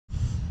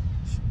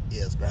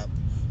Yeah, scrap.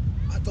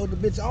 I told the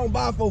bitch I don't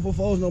buy 4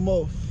 no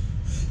more.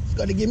 It's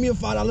got to give me a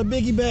 $5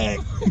 biggie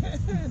bag.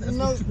 That's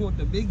what you want,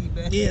 the biggie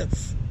bag?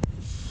 Yes.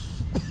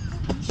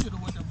 You should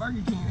have went to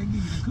Burger King. They give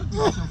you the cookies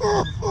with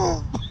your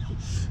phone.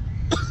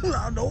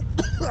 I know.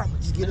 I'm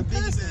just get a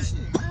biggie bag. Shit.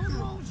 What's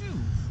wrong with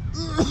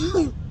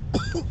you?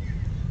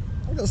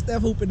 I'm gonna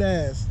Steph hooping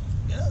ass.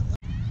 Yeah.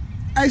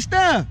 Hey,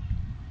 Steph.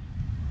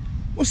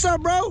 What's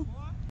up, bro?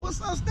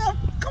 What's up, Steph?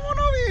 Come on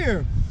over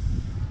here.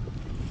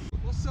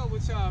 What's up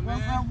with y'all, man?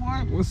 What's up,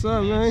 boy? What's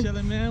up, man?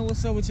 Chilling, man.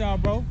 What's up with y'all,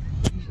 bro?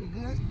 You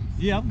good?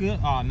 Yeah, I'm good.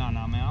 Oh, no,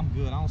 man. I'm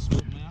good. I don't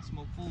smoke, man. I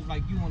smoke food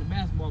like you on the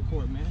basketball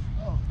court, man.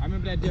 Oh. I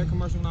remember that Dare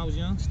commercial when I was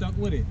young. Stuck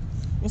with it.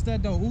 What's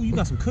that, though? Ooh, you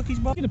got some cookies,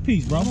 bro? Get a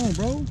piece, bro. Come on,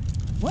 bro.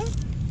 What?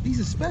 These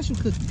are special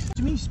cookies. What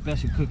you mean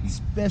special cookies?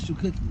 Special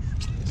cookies.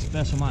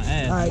 Special my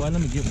ass, All right. boy.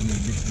 Let me get one of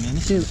these bitches, man.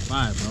 This Chill. shit's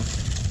fire, bro.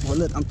 Well,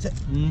 look, I'm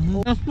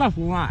That's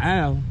special my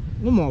ass.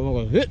 Them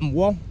motherfuckers hitting,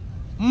 boy.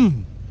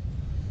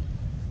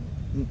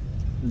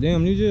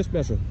 Damn, these is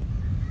special.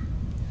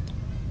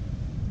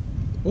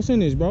 What's in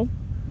this, bro?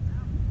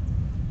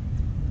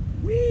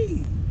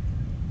 Wee.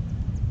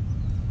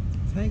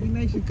 Tangy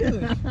Nation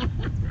Kush.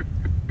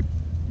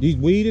 These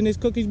weed in these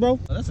cookies, bro?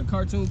 Oh, that's a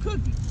cartoon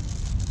cookie.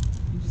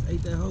 You just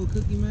ate that whole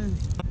cookie, man?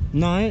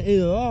 No, I ain't eat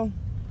it all.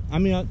 I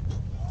mean,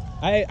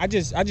 I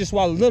just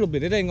swallowed a little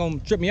bit. It ain't gonna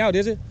trip me out,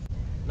 is it?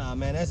 Nah,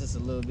 man, that's just a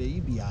little bit.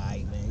 You be all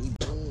right, man. You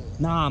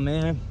Nah,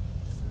 man.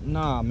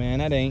 Nah, man,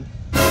 that ain't.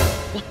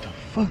 What the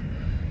fuck?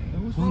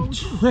 I'm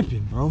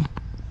tripping, bro.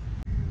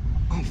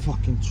 I'm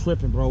fucking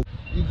tripping, bro.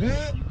 You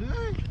good? You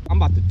good? I'm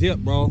about to dip,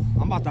 bro.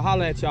 I'm about to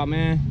holler at y'all,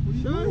 man.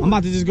 Sure. I'm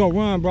about to just go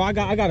run, bro. I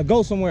gotta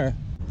go somewhere.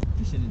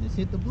 You should have just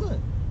hit the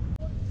blood.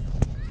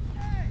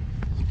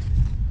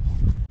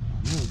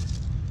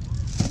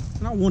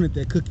 And I wanted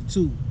that cookie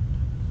too.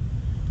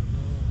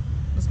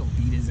 Let's go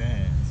beat his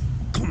ass.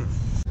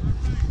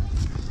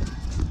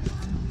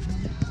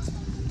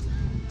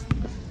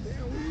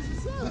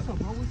 What's up,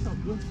 bro? What's up,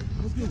 bro?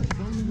 What's good?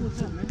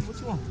 What's up, man?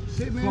 What's wrong?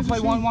 Shit, man. Wanna play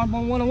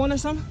one or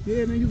something?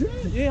 Yeah, man, you good?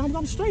 Yeah,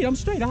 I'm straight.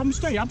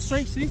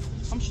 See?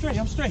 I'm straight.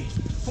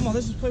 Come on,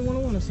 let's just play one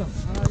or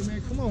something. All right,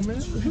 man. Come on, man.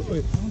 Let's do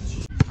it.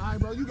 All right,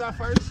 bro. You got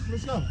first.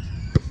 Let's go.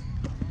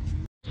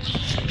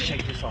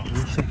 Shake this off,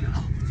 man. Shake it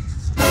off.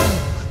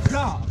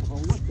 God, bro,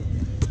 what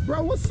the?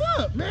 Bro, what's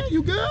up, man?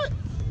 You good?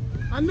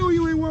 I knew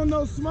you ain't want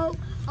no smoke.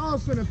 I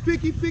was finna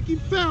ficky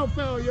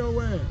foul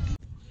your ass.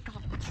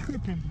 I'm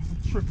tripping.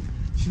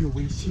 Chill,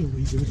 wait.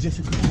 It was just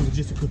a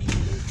cookie.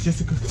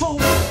 Oh,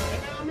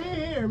 I'm in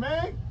here,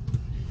 man.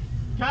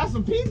 Got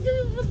some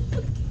pizza?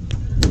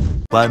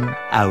 1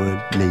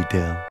 hour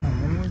later.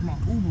 where's my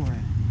Uber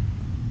at?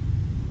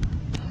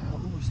 My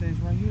Uber stays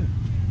right here.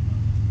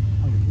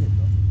 Oh, yeah,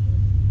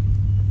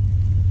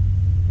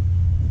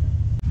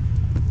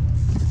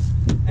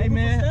 bro. Hey,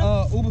 man,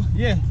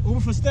 Uber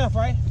for Steph,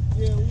 right?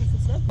 Yeah,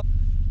 what's up?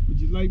 Would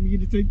you like me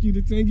to take you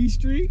to Tangy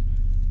Street?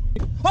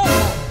 Oh,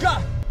 my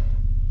God!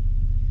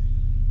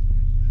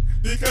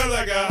 Because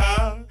I got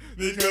high.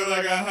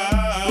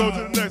 Go to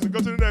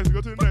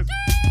the next one.